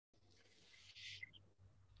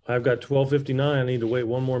I've got 12:59. I need to wait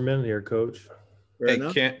one more minute here, Coach. Fair Hey,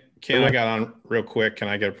 enough. Ken, I got on real quick. Can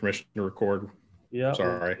I get permission to record? Yeah.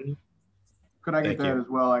 Sorry. Could I get Thank that you. as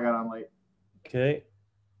well? I got on late. Okay.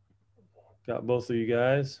 Got both of you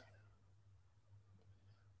guys.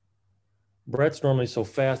 Brett's normally so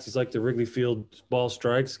fast. He's like the Wrigley Field ball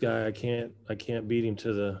strikes guy. I can't beat him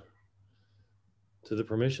to the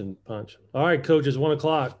permission punch. All right, Coach, it's 1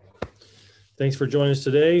 o'clock. Thanks for joining us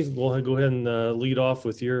today. We'll go ahead and lead off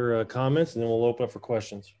with your comments, and then we'll open up for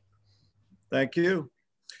questions. Thank you.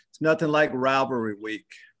 It's nothing like rivalry week.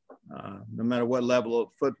 No matter what level of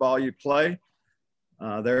football you play,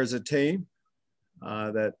 there's a team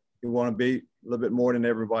that you want to beat a little bit more than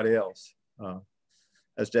everybody else.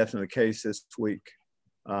 That's definitely the case this week.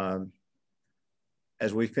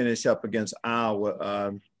 As we finish up against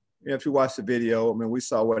Iowa, if you watch the video, I mean, we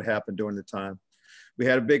saw what happened during the time. We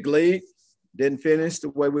had a big lead, didn't finish the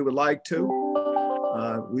way we would like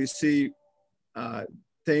to. We see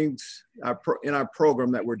things in our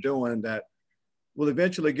program that we're doing that will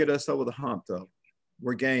eventually get us over the hump, though.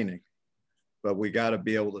 We're gaining, but we got to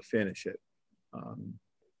be able to finish it.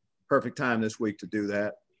 Perfect time this week to do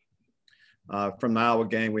that. From the Iowa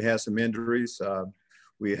game, we had some injuries.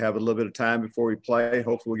 We have a little bit of time before we play.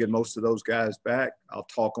 Hopefully we'll get most of those guys back. I'll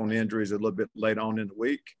talk on injuries a little bit later on in the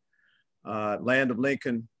week. Land of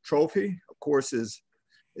Lincoln trophy, of course, is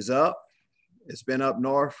up. It's been up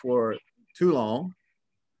north for too long.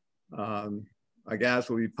 Our guys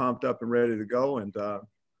will be pumped up and ready to go, and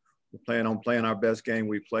we plan on playing our best game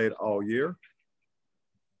we played all year.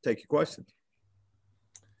 Take your questions.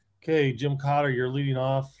 Okay, Jim Cotter, you're leading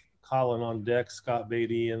off. Colin on deck, Scott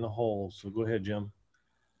Beatty in the hole. So go ahead, Jim.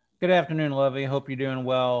 Good afternoon, Lovie. Hope you're doing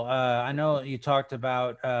well. I know you talked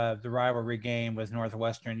about the rivalry game with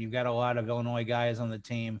Northwestern. You've got a lot of Illinois guys on the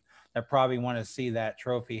team that probably want to see that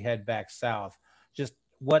trophy head back south. Just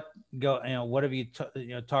what have you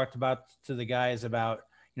talked about to the guys about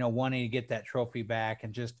wanting to get that trophy back,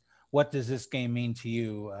 and just what does this game mean to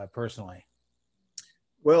you personally?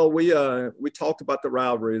 Well, we talked about the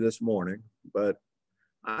rivalry this morning, but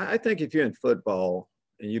I think if you're in football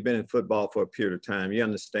and you've been in football for a period of time, you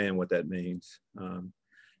understand what that means.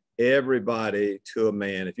 Everybody to a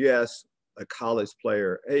man, if you ask a college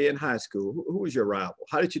player, hey, in high school, who was your rival?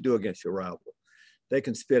 How did you do against your rival? They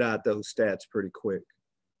can spit out those stats pretty quick.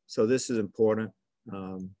 So this is important.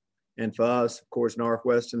 And for us, of course,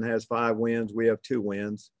 Northwestern has 5 wins. We have 2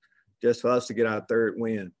 wins. Just for us to get our 3rd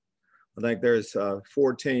win. I think there's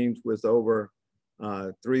 4 teams with over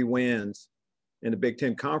 3 wins in the Big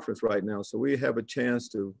Ten Conference right now. So we have a chance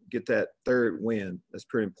to get that 3rd win. That's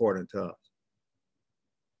pretty important to us.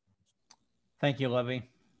 Thank you, Lovie.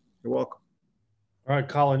 You're welcome. All right,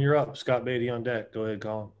 Colin, you're up. Scott Beatty on deck. Go ahead,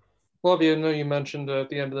 Colin. Lovie, I know you mentioned at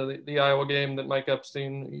the end of the Iowa game that Mike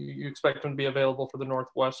Epstein, you expect him to be available for the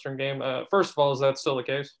Northwestern game. First of all, is that still the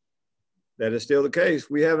case? That is still the case.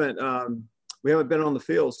 We haven't been on the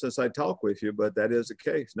field since I talked with you, but that is the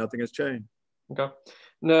case. Nothing has changed. Okay.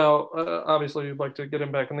 Now, obviously, you'd like to get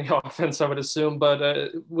him back in the offense, I would assume.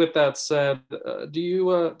 But with that said, do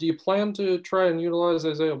you plan to try and utilize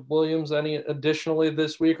Isaiah Williams any additionally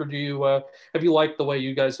this week, or have you liked the way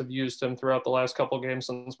you guys have used him throughout the last couple of games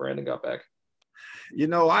since Brandon got back?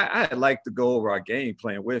 I'd like to go over our game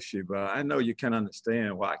plan with you, but I know you can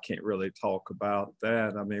understand why I can't really talk about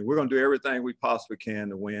that. I mean, we're going to do everything we possibly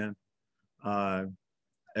can to win.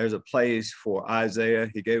 There's a place for Isaiah.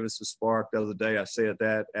 He gave us a spark the other day. I said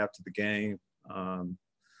that after the game.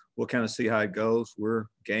 We'll kind of see how it goes. We're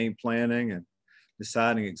game planning and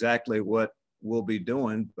deciding exactly what we'll be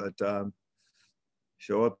doing, but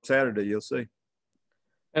show up Saturday, you'll see.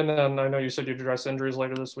 And then I know you said you'd address injuries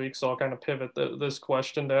later this week, so I'll kind of pivot this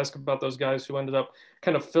question to ask about those guys who ended up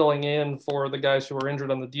kind of filling in for the guys who were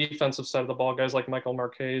injured on the defensive side of the ball, guys like Michael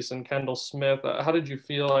Marquez and Kendall Smith. How did you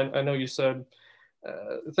feel? I know you said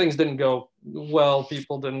things didn't go well.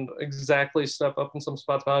 People didn't exactly step up in some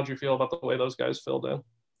spots. How did you feel about the way those guys filled in?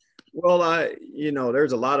 Well,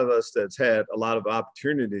 there's a lot of us that's had a lot of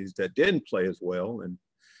opportunities that didn't play as well. And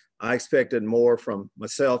I expected more from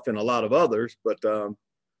myself and a lot of others, but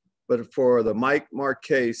for the Mike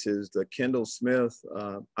Marquez's, the Kendall Smith,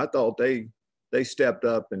 I thought they stepped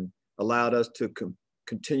up and allowed us to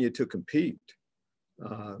continue to compete.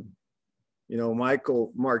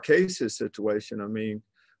 Michael Marquez's situation, I mean,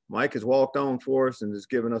 Mike has walked on for us and has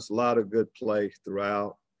given us a lot of good play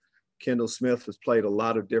throughout. Kendall Smith has played a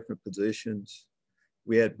lot of different positions.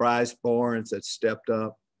 We had Bryce Barnes that stepped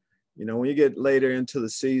up. When you get later into the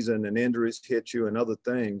season and injuries hit you and other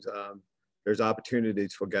things, there's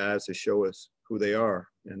opportunities for guys to show us who they are.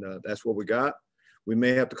 And that's what we got. we may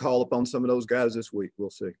have to call upon some of those guys this week. We'll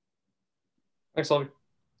see. Thanks, Lovie.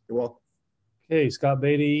 You're welcome. Okay, Scott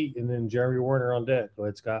Beatty and then Jeremy Warner on deck. Go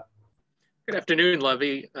ahead, Scott. Good afternoon,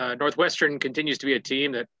 Lovie. Northwestern continues to be a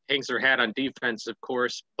team that hangs their hat on defense, of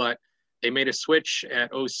course, but they made a switch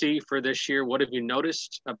at OC for this year. What have you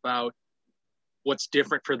noticed about what's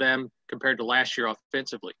different for them compared to last year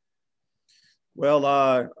offensively? Well,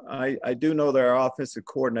 I do know their offensive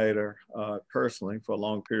coordinator personally for a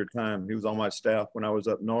long period of time. He was on my staff when I was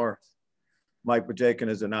up north. Mike Bajakin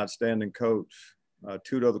is an outstanding coach.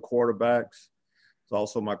 Two other quarterbacks. He's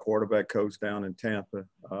also my quarterback coach down in Tampa.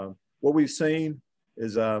 What we've seen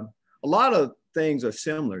is a lot of things are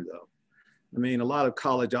similar, though. I mean, a lot of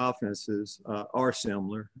college offenses are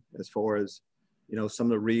similar as far as, you know, some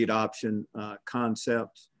of the read option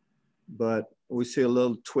concepts. But we see a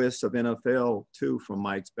little twist of NFL, too, from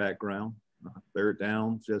Mike's background. Third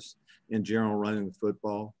down, just in general running the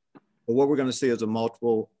football. But what we're going to see is a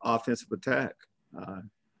multiple offensive attack.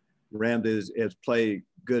 Ramsey has played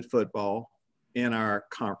good football in our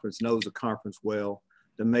conference, knows the conference well,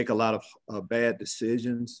 to make a lot of bad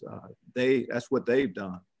decisions. That's what they've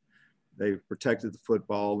done. They've protected the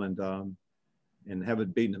football and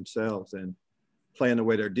haven't beaten themselves. And playing the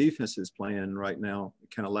way their defense is playing right now,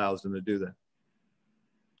 it kind of allows them to do that.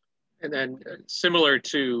 And then similar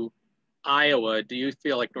to Iowa, do you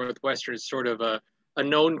feel like Northwestern is sort of a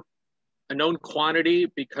known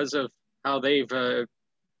quantity because of how they've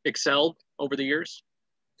excelled over the years?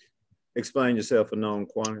 Explain yourself, a known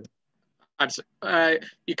quantity.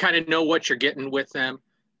 You kind of know what you're getting with them,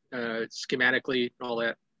 schematically and all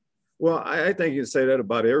that. Well, I think you can say that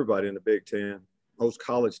about everybody in the Big Ten. Most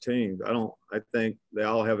college teams, I think they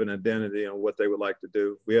all have an identity on what they would like to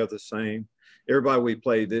do. We have the same. Everybody we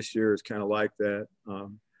played this year is kind of like that.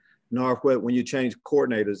 Northwest, when you change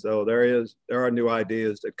coordinators, though, there are new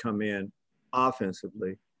ideas that come in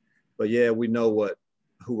offensively. But yeah, we know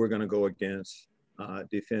who we're going to go against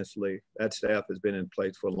defensively. That staff has been in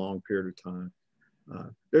place for a long period of time.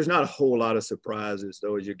 There's not a whole lot of surprises,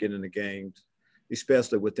 though, as you get into games,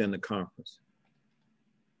 especially within the conference.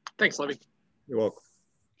 Thanks, Lovie. You're welcome.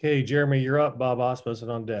 Okay, Jeremy, you're up. Bob Osmondson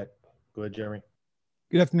on deck. Go ahead, Jeremy.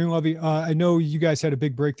 Good afternoon, Lovie. I know you guys had a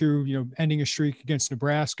big breakthrough, ending a streak against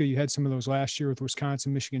Nebraska. You had some of those last year with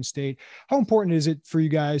Wisconsin, Michigan State. How important is it for you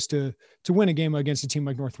guys to win a game against a team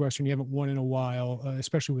like Northwestern? You haven't won in a while,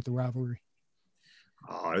 especially with the rivalry.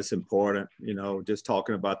 Oh, it's important. Just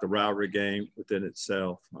talking about the rivalry game within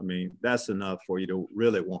itself. I mean, that's enough for you to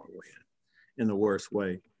really want to win in the worst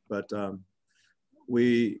way. But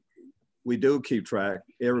we do keep track.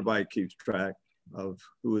 Everybody keeps track of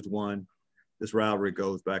who has won. This rivalry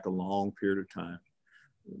goes back a long period of time.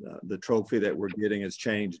 The trophy that we're getting has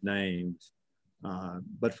changed names.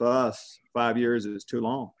 But for us, 5 years is too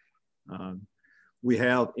long. We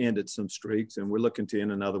have ended some streaks, and we're looking to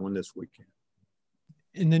end another one this weekend.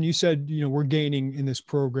 And then you said, we're gaining in this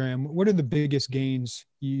program. What are the biggest gains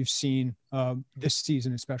you've seen this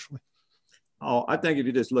season especially? Oh, I think if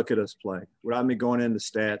you just look at us play, without me going into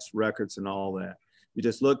stats, records, and all that,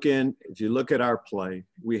 if you look at our play,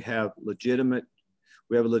 we have a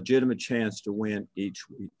legitimate chance to win each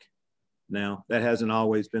week. Now, that hasn't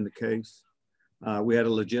always been the case. We had a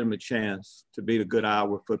legitimate chance to beat a good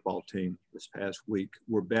Iowa football team this past week.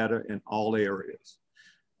 We're better in all areas.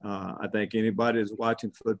 I think anybody that's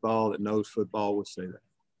watching football that knows football would say that.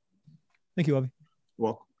 Thank you, Lovie.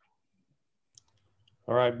 Welcome.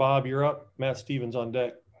 All right, Bob, you're up. Matt Stevens on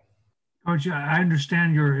deck. Coach, I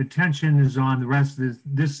understand your attention is on the rest of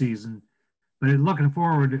this season, but looking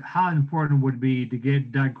forward, how important would it be to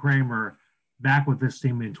get Doug Kramer back with this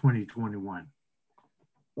team in 2021?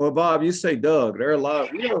 Well, Bob, you say Doug.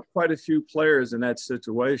 We have quite a few players in that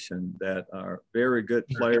situation that are very good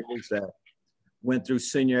players that went through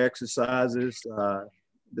senior exercises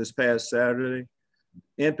this past Saturday.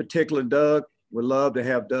 In particular, Doug, we'd love to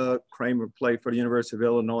have Doug Kramer play for the University of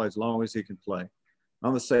Illinois as long as he can play. I'm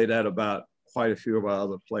going to say that about quite a few of our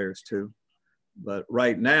other players too. But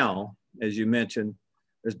right now, as you mentioned,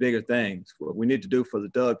 there's bigger things. What we need to do for the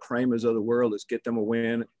Doug Kramers of the world is get them a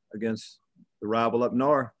win against the rival up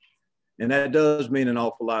north. And that does mean an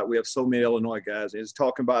awful lot. We have so many Illinois guys. It's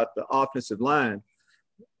talking about the offensive line.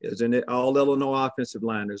 Isn't it all Illinois offensive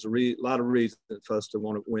line? There's a lot of reasons for us to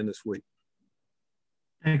want to win this week.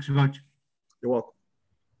 Thanks so much. You're welcome.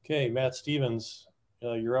 Okay, Matt Stevens,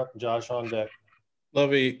 you're up. Josh on deck.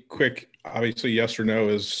 Lovie, quick, obviously yes or no,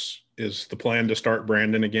 is the plan to start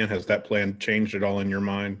Brandon again? Has that plan changed at all in your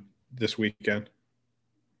mind this weekend?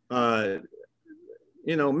 Maybe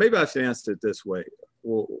I should answer it this way.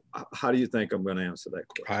 Well, how do you think I'm going to answer that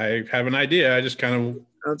question? I have an idea. I just kind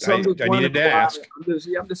of, So I needed to ask.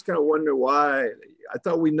 I'm just kind of wondering why. I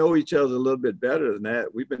thought we know each other a little bit better than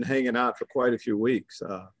that. We've been hanging out for quite a few weeks,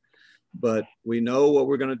 but we know what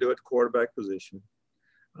we're going to do at the quarterback position.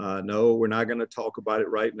 No, we're not going to talk about it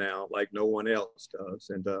right now like no one else does.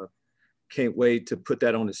 And can't wait to put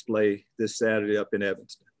that on display this Saturday up in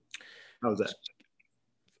Evanston. How's that?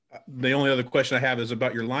 The only other question I have is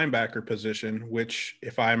about your linebacker position, which,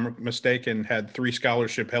 if I'm mistaken, had 3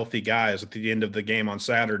 scholarship healthy guys at the end of the game on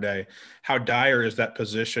Saturday. How dire is that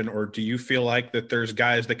position, or do you feel like that there's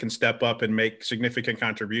guys that can step up and make significant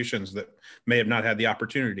contributions that may have not had the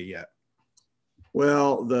opportunity yet?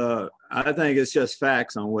 Well, I think it's just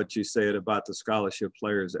facts on what you said about the scholarship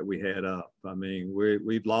players that we had up. I mean,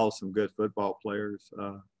 we've lost some good football players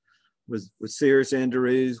with serious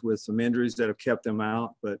injuries, with some injuries that have kept them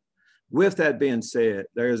out. But with that being said,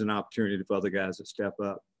 there is an opportunity for other guys to step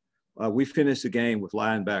up. We finished the game with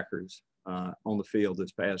linebackers on the field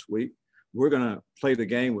this past week. We're going to play the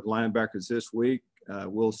game with linebackers this week.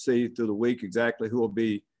 We'll see through the week exactly who will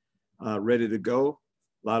be ready to go.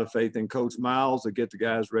 A lot of faith in Coach Miles to get the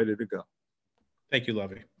guys ready to go. Thank you,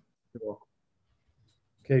 Lovie. You're welcome.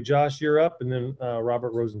 Okay, Josh, you're up, and then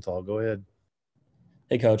Robert Rosenthal. Go ahead.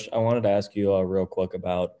 Hey, Coach, I wanted to ask you real quick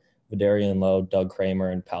about Vidarian Lowe, Doug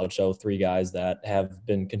Kramer, and Palcho, 3 guys that have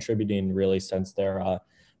been contributing really since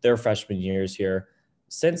their freshman years here.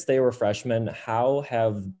 Since they were freshmen, how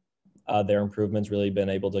have their improvements really been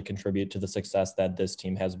able to contribute to the success that this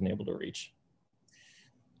team has been able to reach?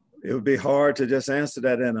 It would be hard to just answer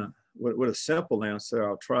that with a simple answer.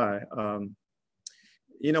 I'll try.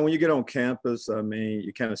 You know, when you get on campus, I mean,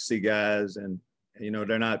 you kind of see guys and, you know,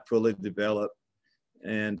 they're not fully developed.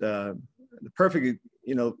 And the perfect,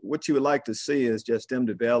 you know, what you would like to see is just them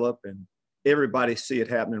develop and everybody see it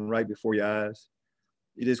happening right before your eyes.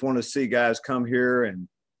 You just want to see guys come here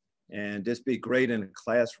and just be great in the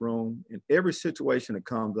classroom. In every situation that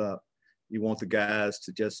comes up, you want the guys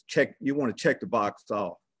to just check, you want to check the box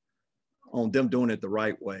off on them doing it the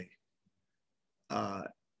right way.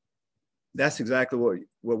 That's exactly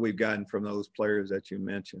what we've gotten from those players that you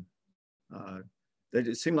mentioned. They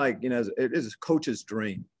just seem like, you know, it is a coach's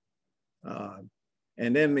dream.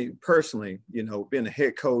 And then me personally, you know, being a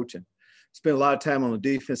head coach and spend a lot of time on the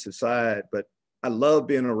defensive side, but I love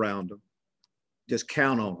being around them. Just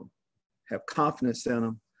count on them, have confidence in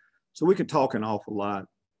them. So we can talk an awful lot.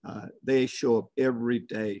 They show up every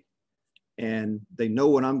day and they know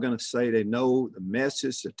what I'm going to say. They know the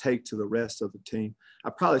message to take to the rest of the team. I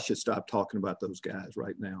probably should stop talking about those guys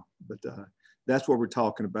right now, but that's what we're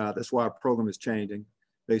talking about. That's why our program is changing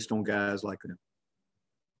based on guys like them.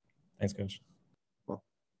 Thanks, Coach. Well,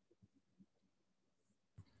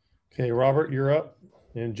 Okay, Robert, you're up.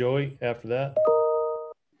 And Joey after that.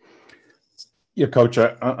 Yeah, Coach,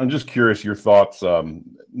 I'm just curious your thoughts.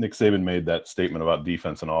 Nick Saban made that statement about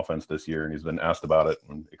defense and offense this year, and he's been asked about it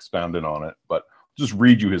and expounded on it. But just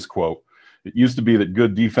read you his quote. It used to be that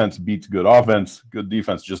good defense beats good offense. Good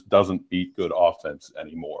defense just doesn't beat good offense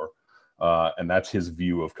anymore. And that's his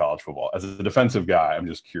view of college football. As a defensive guy, I'm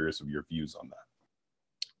just curious of your views on that.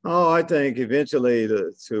 Oh, I think eventually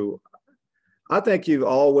I think you've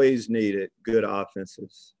always needed good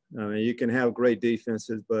offenses. I mean, you can have great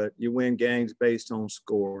defenses, but you win games based on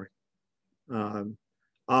scoring.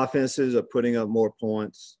 Offenses are putting up more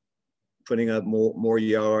points, putting up more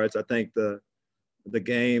yards. I think the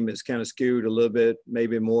game is kind of skewed a little bit,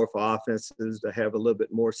 maybe more for offenses to have a little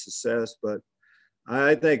bit more success. But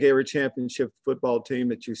I think every championship football team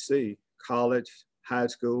that you see, college, high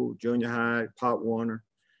school, junior high, Pop Warner,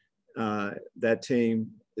 that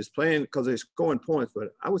team is playing because they're scoring points, but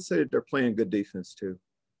I would say that they're playing good defense too.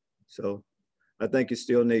 So I think you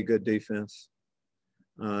still need good defense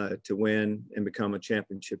to win and become a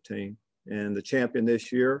championship team. And the champion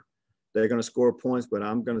this year, they're going to score points, but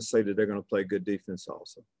I'm going to say that they're going to play good defense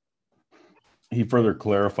also. He further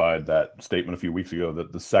clarified that statement a few weeks ago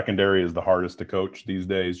that the secondary is the hardest to coach these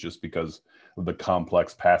days just because of the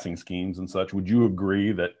complex passing schemes and such. Would you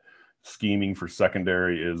agree that scheming for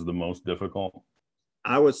secondary is the most difficult?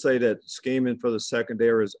 I would say that scheming for the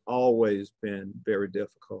secondary has always been very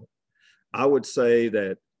difficult. I would say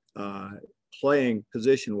that playing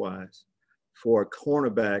position-wise for a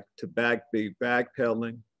cornerback to be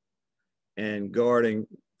backpedaling and guarding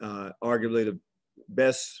arguably the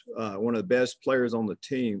best, one of the best players on the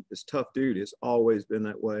team is tough duty. It's always been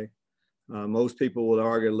that way. Most people would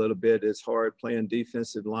argue a little bit it's hard playing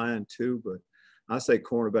defensive line too, but I say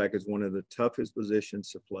cornerback is one of the toughest positions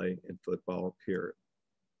to play in football, period.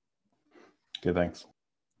 Okay, thanks.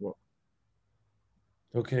 Well,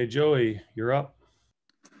 Okay, Joey, you're up.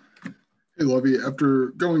 Hey, Lovie, after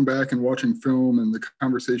going back and watching film and the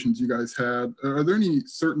conversations you guys had, are there any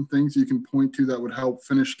certain things you can point to that would help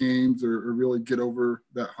finish games or really get over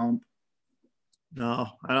that hump? No,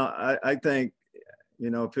 I don't. I think,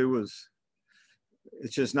 if it was,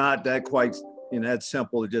 it's just not that quite, that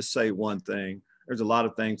simple to just say one thing. There's a lot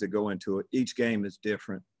of things that go into it. Each game is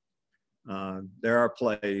different. There are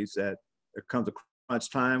plays that there comes a crunch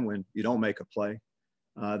time when you don't make a play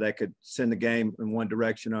that could send the game in one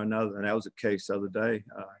direction or another. And that was the case the other day.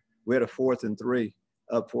 We had a 4th and 3,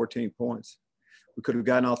 up 14 points. We could have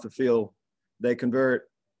gotten off the field. They convert.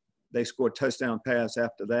 They score a touchdown pass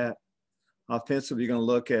after that. Offensively, you're going to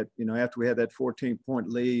look at, after we had that 14-point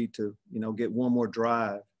lead to, get one more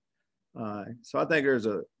drive. So I think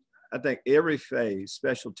I think every phase,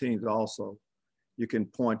 special teams also, you can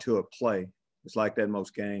point to a play. It's like that in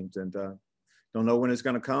most games. And don't know when it's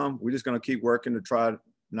going to come. We're just going to keep working to try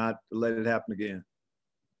not to let it happen again.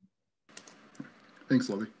 Thanks,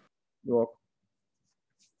 Lovie. You're welcome.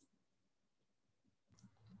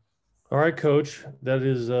 All right, Coach. That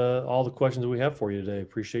is all the questions we have for you today.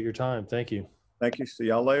 Appreciate your time. Thank you. Thank you. See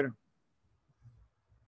y'all later.